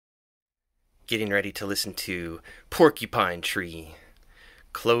Getting ready to listen to Porcupine Tree,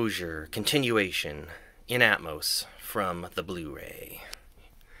 Closure, Continuation in Atmos from the Blu-ray.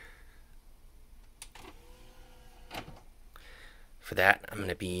 For that, I'm going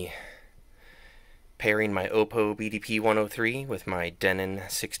to be pairing my Oppo BDP-103 with my Denon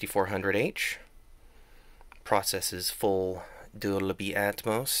 6400H. Processes full Dolby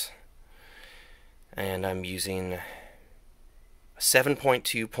Atmos. And I'm using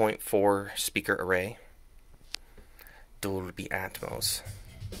 7.2.4 speaker array, Dolby Atmos.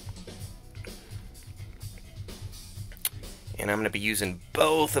 And I'm going to be using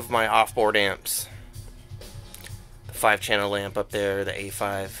both of my off-board amps. The 5-channel amp up there, the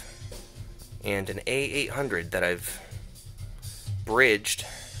A5, and an A800 that I've bridged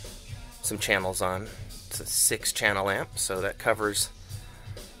some channels on. It's a 6-channel amp, so that covers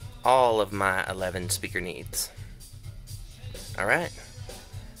all of my 11 speaker needs. Alright,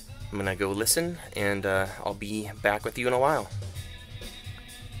 I'm gonna go listen, and I'll be back with you in a while.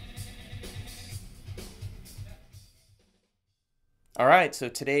 Alright, so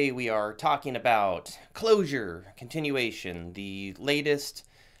today we are talking about Closure, Continuation, the latest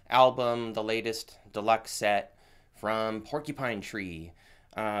album, the latest deluxe set from Porcupine Tree,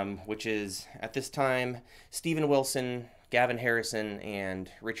 which is, at this time, Steven Wilson, Gavin Harrison,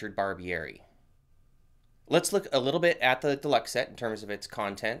 and Richard Barbieri. Let's look a little bit at the deluxe set in terms of its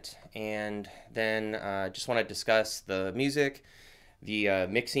content, and then just want to discuss the music, the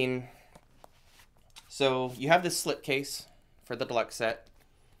mixing. So you have this slipcase for the deluxe set.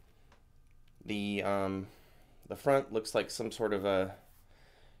 The front looks like some sort of a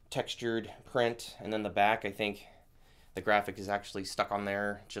textured print, and then the back, I think the graphic is actually stuck on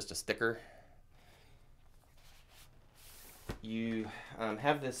there, just a sticker. You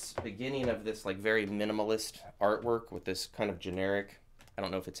have this beginning of this like very minimalist artwork with this kind of generic, I don't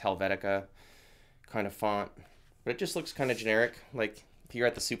know if it's Helvetica kind of font, but it just looks kind of generic. Like if you're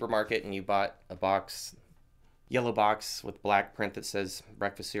at the supermarket and you bought a box, yellow box with black print that says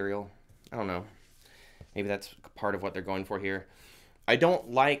breakfast cereal. I don't know. Maybe that's part of what they're going for here. I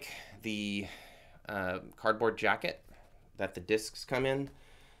don't like the cardboard jacket that the discs come in.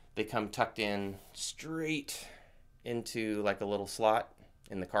 They come tucked in straight into like a little slot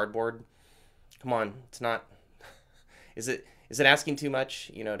in the cardboard. Come on, it's not. Is it asking too much,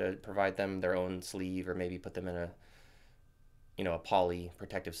 to provide them their own sleeve, or maybe put them in a poly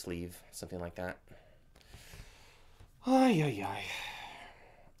protective sleeve, something like that? Ay, ay, ay.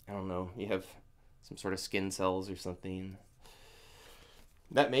 I don't know. You have some sort of skin cells or something.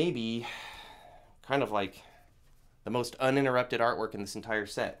 That may be kind of like the most uninterrupted artwork in this entire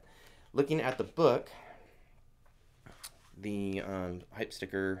set. Looking at the book, the hype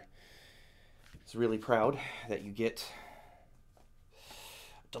sticker is really proud that you get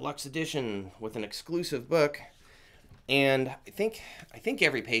a deluxe edition with an exclusive book. And I think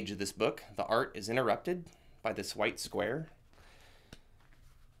every page of this book, the art is interrupted by this white square.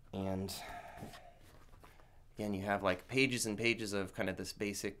 And again, you have like pages and pages of kind of this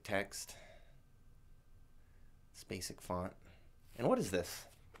basic text, this basic font. And what is this?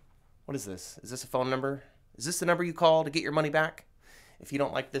 What is this? Is this a phone number? Is this the number you call to get your money back if you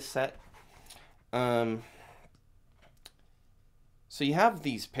don't like this set? So you have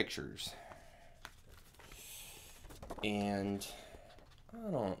these pictures, and I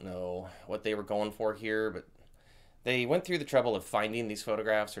don't know what they were going for here, but they went through the trouble of finding these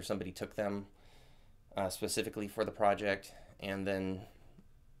photographs, or somebody took them specifically for the project, and then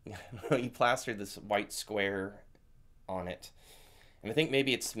you plastered this white square on it. And I think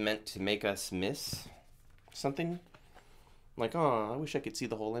maybe it's meant to make us miss something. Like, oh, I wish I could see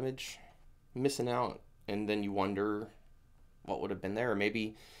the whole image. I'm missing out. And then you wonder what would have been there. Or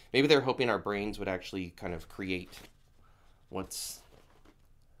maybe they're hoping our brains would actually kind of create what's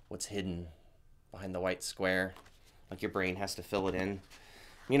hidden behind the white square. Like your brain has to fill it in.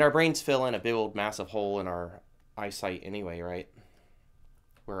 I mean, our brains fill in a big old massive hole in our eyesight anyway, right?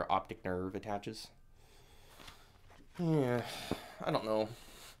 Where our optic nerve attaches. Yeah, I don't know.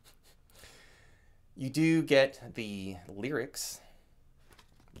 You do get the lyrics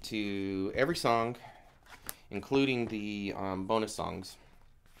to every song, including the bonus songs.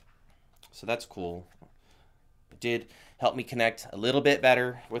 So that's cool. It did help me connect a little bit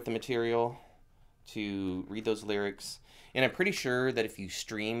better with the material to read those lyrics. And I'm pretty sure that if you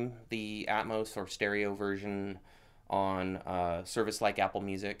stream the Atmos or stereo version on a service like Apple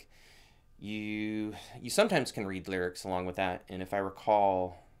Music, you sometimes can read lyrics along with that. And if I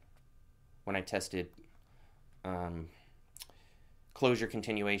recall, when I tested Closure,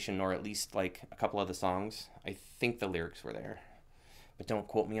 Continuation, or at least like a couple of the songs, I think the lyrics were there. But don't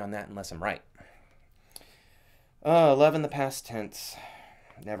quote me on that unless I'm right. Love in the past tense.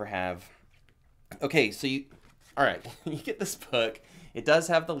 Never have. Okay, so all right, you get this book. It does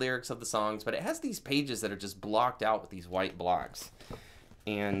have the lyrics of the songs, but it has these pages that are just blocked out with these white blocks.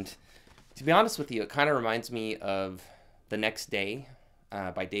 And to be honest with you, it kind of reminds me of The Next Day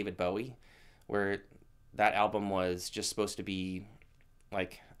by David Bowie, where that album was just supposed to be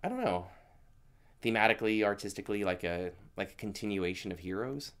like, I don't know, thematically, artistically, like a continuation of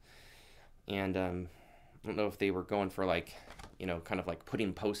Heroes. And I don't know if they were going for like, kind of like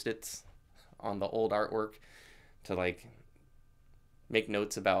putting post-its on the old artwork to like make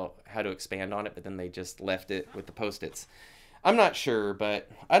notes about how to expand on it, but then they just left it with the post-its. I'm not sure, but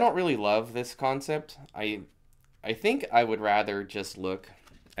I don't really love this concept. I think I would rather just look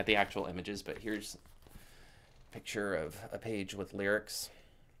at the actual images, but here's a picture of a page with lyrics.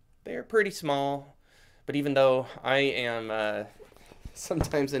 They're pretty small, but even though I am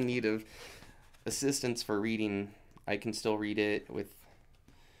sometimes in need of assistance for reading, I can still read it with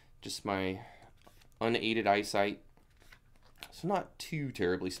just my unaided eyesight. So not too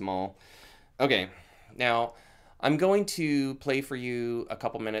terribly small. Okay, now I'm going to play for you a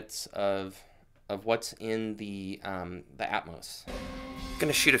couple minutes of what's in the Atmos. I'm going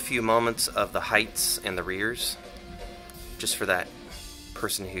to shoot a few moments of the heights and the rears, just for that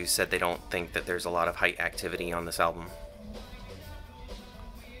person who said they don't think that there's a lot of height activity on this album.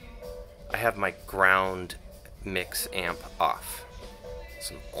 I have my ground mix amp off,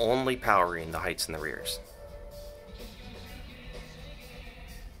 so I'm only powering the heights and the rears.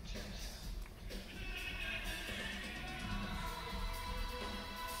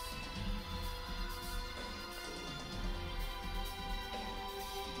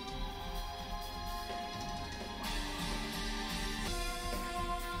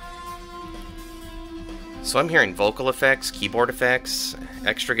 So I'm hearing vocal effects, keyboard effects,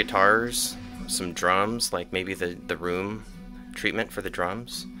 extra guitars, some drums, like maybe the room treatment for the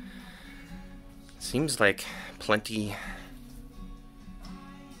drums. Seems like plenty.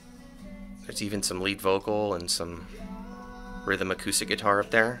 There's even some lead vocal and some rhythm acoustic guitar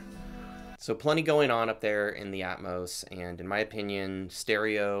up there. So plenty going on up there in the Atmos, and in my opinion,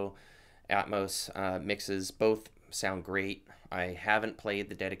 stereo Atmos mixes both sound great. I haven't played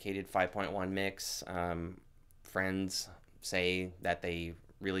the dedicated 5.1 mix. Friends say that they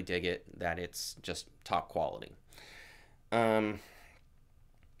really dig it, that it's just top quality. I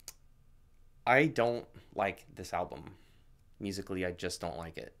don't like this album. Musically, I just don't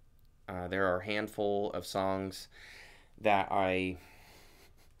like it. There are a handful of songs that I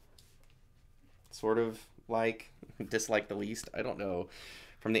sort of dislike the least. I don't know.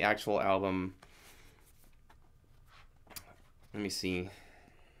 From the actual album, let me see.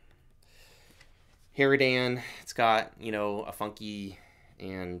 Harridan, it's got, a funky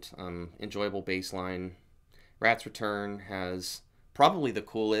and enjoyable bass line. Rat's Return has probably the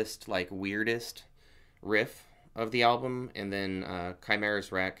coolest, weirdest riff of the album. And then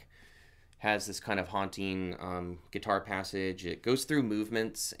Chimera's Wreck has this kind of haunting guitar passage. It goes through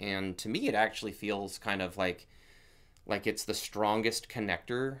movements, and to me it actually feels kind of like it's the strongest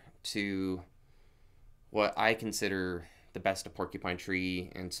connector to what I consider the best of Porcupine Tree.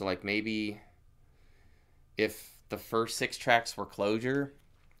 And so maybe if the first 6 tracks were closure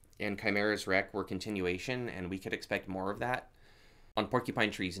and Chimera's Wreck were continuation, and we could expect more of that on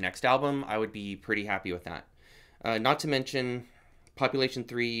Porcupine Tree's next album, I would be pretty happy with that. Not to mention Population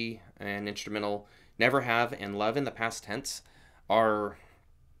 3 and instrumental Never Have and Love in the Past Tense are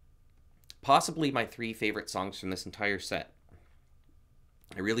possibly my 3 favorite songs from this entire set.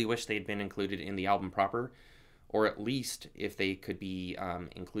 I really wish they'd been included in the album proper, or at least if they could be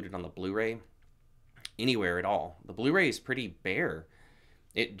included on the Blu-ray anywhere at all. The Blu-ray is pretty bare.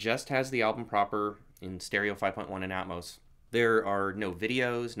 It just has the album proper in stereo 5.1 and Atmos. There are no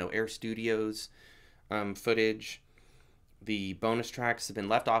videos, no Air Studios footage. The bonus tracks have been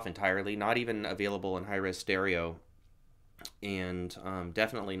left off entirely, not even available in high-res stereo, and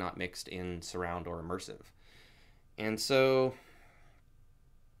definitely not mixed in surround or immersive. And so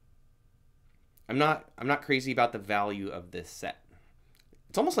I'm not crazy about the value of this set.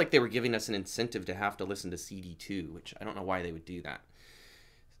 It's almost like they were giving us an incentive to have to listen to CD2, which I don't know why they would do that.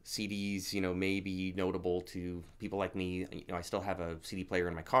 CDs, may be notable to people like me. I still have a CD player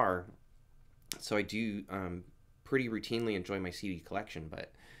in my car, so I do pretty routinely enjoy my CD collection,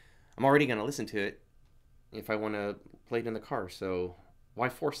 but I'm already going to listen to it if I want to play it in the car, so why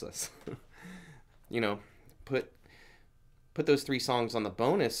force us? Put those 3 songs on the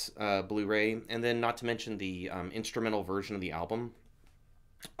bonus Blu-ray, and then not to mention the instrumental version of the album.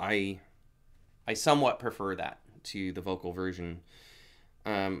 I somewhat prefer that to the vocal version.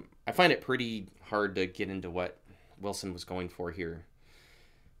 I find it pretty hard to get into what Wilson was going for here.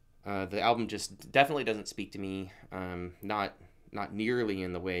 The album just definitely doesn't speak to me, not nearly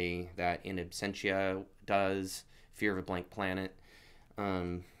in the way that In Absentia does, Fear of a Blank Planet.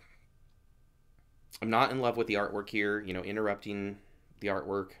 I'm not in love with the artwork here, interrupting the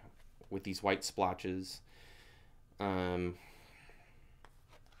artwork with these white splotches. I'm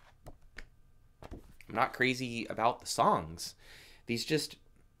not crazy about the songs. These just,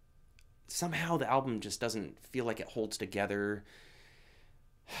 somehow the album just doesn't feel like it holds together.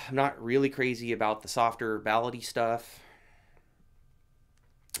 I'm not really crazy about the softer ballady stuff.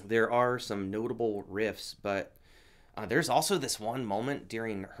 There are some notable riffs, but there's also this one moment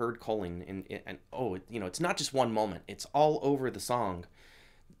during Herd Calling, and it's not just one moment. It's all over the song.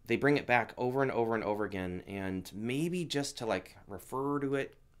 They bring it back over and over and over again, and maybe just to like refer to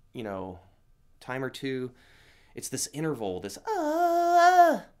it, time or two. It's this interval, this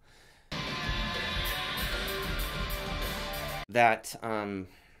that I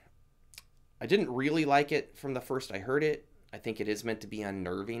didn't really like it from the first I heard it. I think it is meant to be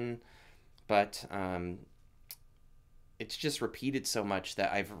unnerving, but it's just repeated so much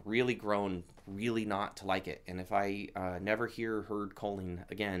that I've really grown really not to like it. And if I never hear Herd Calling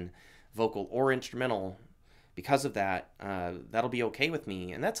again, vocal or instrumental, because of that, that'll be okay with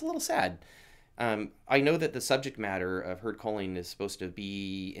me, and that's a little sad. I know that the subject matter of Herd Calling is supposed to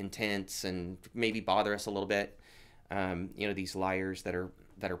be intense and maybe bother us a little bit. These liars that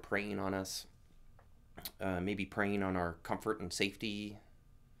are preying on us, maybe preying on our comfort and safety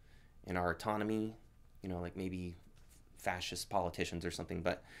and our autonomy, like maybe fascist politicians or something.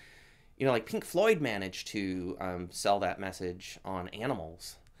 But, like Pink Floyd managed to sell that message on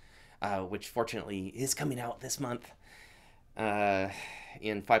Animals, which fortunately is coming out this month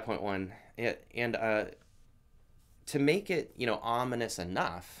in 5.1. And to make it, ominous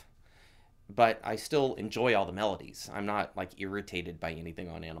enough, but I still enjoy all the melodies. I'm not like irritated by anything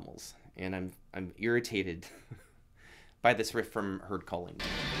on Animals, and I'm irritated by this riff from Herd Calling.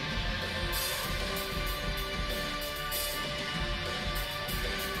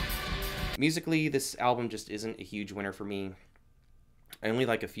 Musically, this album just isn't a huge winner for me. I only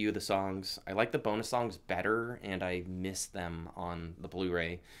like a few of the songs. I like the bonus songs better, and I miss them on the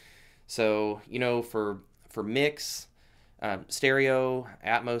Blu-ray. So, for mix, stereo,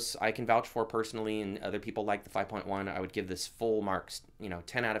 Atmos, I can vouch for personally, and other people like the 5.1. I would give this full marks,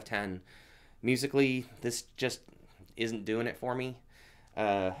 10 out of 10. Musically, this just isn't doing it for me.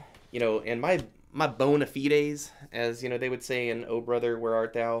 And my bona fides, as, they would say in Oh Brother, Where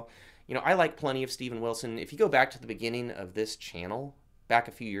Art Thou? I like plenty of Steven Wilson. If you go back to the beginning of this channel, back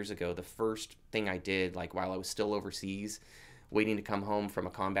a few years ago, the first thing I did, like while I was still overseas, waiting to come home from a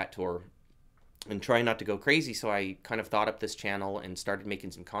combat tour, and trying not to go crazy, so I kind of thought up this channel and started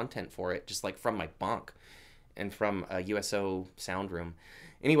making some content for it, just like from my bunk and from a USO sound room.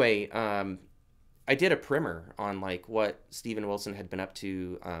 Anyway, I did a primer on like what Steven Wilson had been up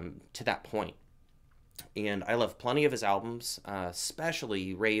to that point. And I love plenty of his albums,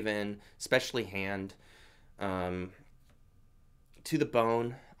 especially Raven, especially Hand. To the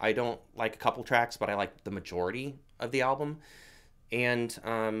Bone, I don't like a couple tracks, but I like the majority of the album. And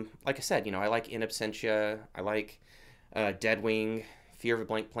like I said, I like In Absentia, I like Dead Wing, Fear of a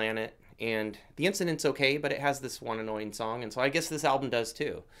Blank Planet, and The Incident's okay, but it has this one annoying song, and so I guess this album does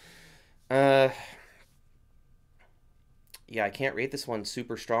too. Yeah, I can't rate this one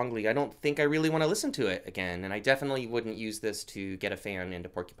super strongly. I don't think I really want to listen to it again, and I definitely wouldn't use this to get a fan into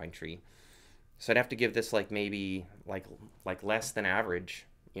Porcupine Tree. So I'd have to give this like maybe like less than average,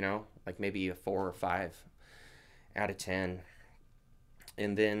 like maybe a 4 or 5 out of 10.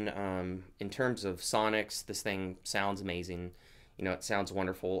 And then in terms of sonics, this thing sounds amazing. It sounds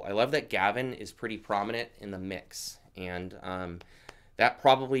wonderful. I love that Gavin is pretty prominent in the mix, and that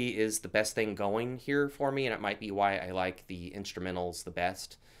probably is the best thing going here for me, and it might be why I like the instrumentals the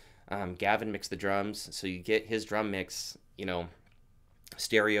best. Gavin mixed the drums, so you get his drum mix,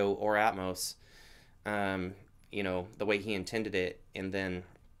 stereo or Atmos, the way he intended it, and then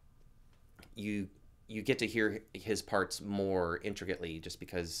you get to hear his parts more intricately just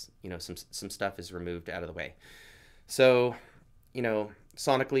because, some stuff is removed out of the way. So,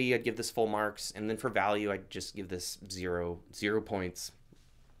 sonically, I'd give this full marks, and then for value, I'd just give this 0 points.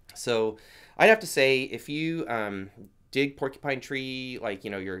 So I'd have to say, if you dig Porcupine Tree, like,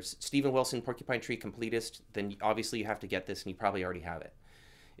 you're Steven Wilson Porcupine Tree completist, then obviously you have to get this, and you probably already have it.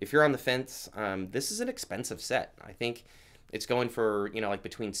 If you're on the fence, this is an expensive set. I think it's going for, like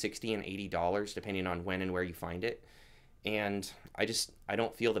between $60 and $80, depending on when and where you find it. And I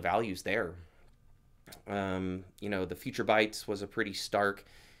don't feel the value's there. The Future Bites was a pretty stark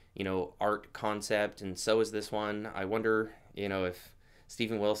art concept, and so is this one. I wonder, if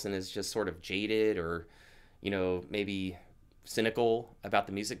Steven Wilson is just sort of jaded or, maybe cynical about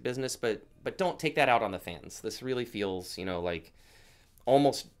the music business, but don't take that out on the fans. This really feels, like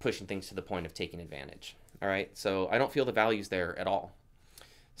almost pushing things to the point of taking advantage. All right, so I don't feel the value's there at all.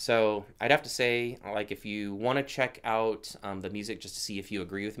 So I'd have to say, like, if you want to check out the music just to see if you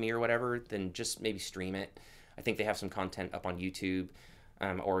agree with me or whatever, then just maybe stream it. I think they have some content up on YouTube,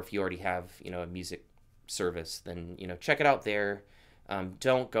 or if you already have, a music service, then, check it out there.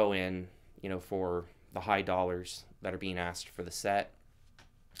 Don't go in, for the high dollars that are being asked for the set.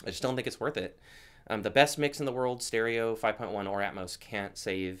 I just don't think it's worth it. The best mix in the world, stereo, 5.1 or Atmos, can't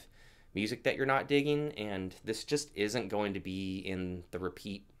save music that you're not digging, and this just isn't going to be in the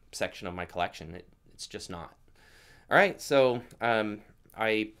repeat section of my collection. It's just not. All right, so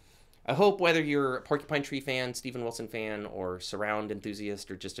I hope whether you're a Porcupine Tree fan, Steven Wilson fan, or surround enthusiast,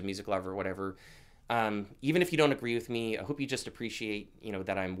 or just a music lover or whatever, even if you don't agree with me, I hope you just appreciate,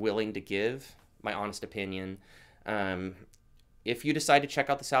 that I'm willing to give my honest opinion. If you decide to check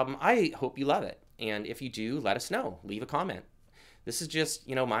out this album, I hope you love it. And if you do, let us know. Leave a comment. This is just,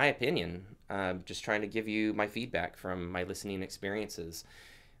 my opinion. Just trying to give you my feedback from my listening experiences.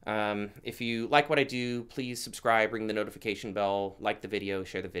 If you like what I do, please subscribe, ring the notification bell, like the video,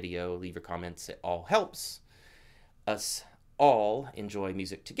 share the video, leave your comments. It all helps us all enjoy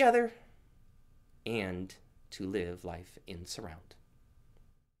music together and to live life in surround.